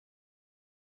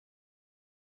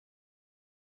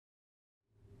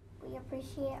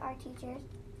appreciate our teachers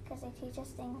because they teach us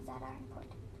things that are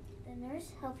important. The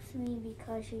nurse helps me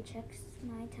because she checks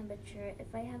my temperature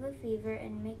if I have a fever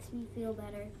and makes me feel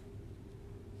better.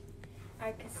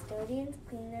 Our custodians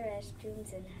clean the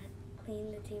restrooms and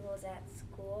clean the tables at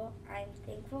school. I'm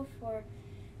thankful for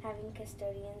having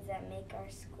custodians that make our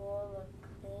school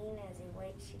look clean as a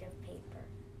white sheet of paper.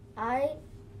 I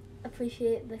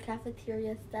appreciate the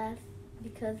cafeteria staff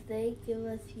because they give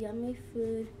us yummy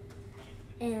food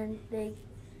and they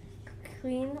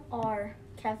clean our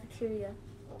cafeteria.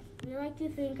 We like to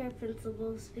thank our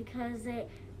principals because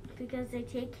they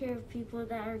take care of people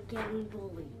that are getting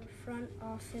bullied. Front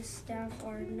office staff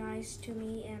are nice to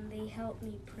me and they help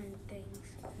me print things.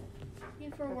 Thank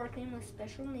you for working with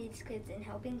special needs kids and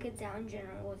helping kids out in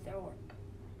general with their work.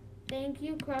 Thank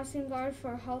you, crossing guard,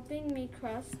 for helping me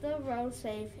cross the road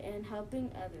safe and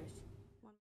helping others.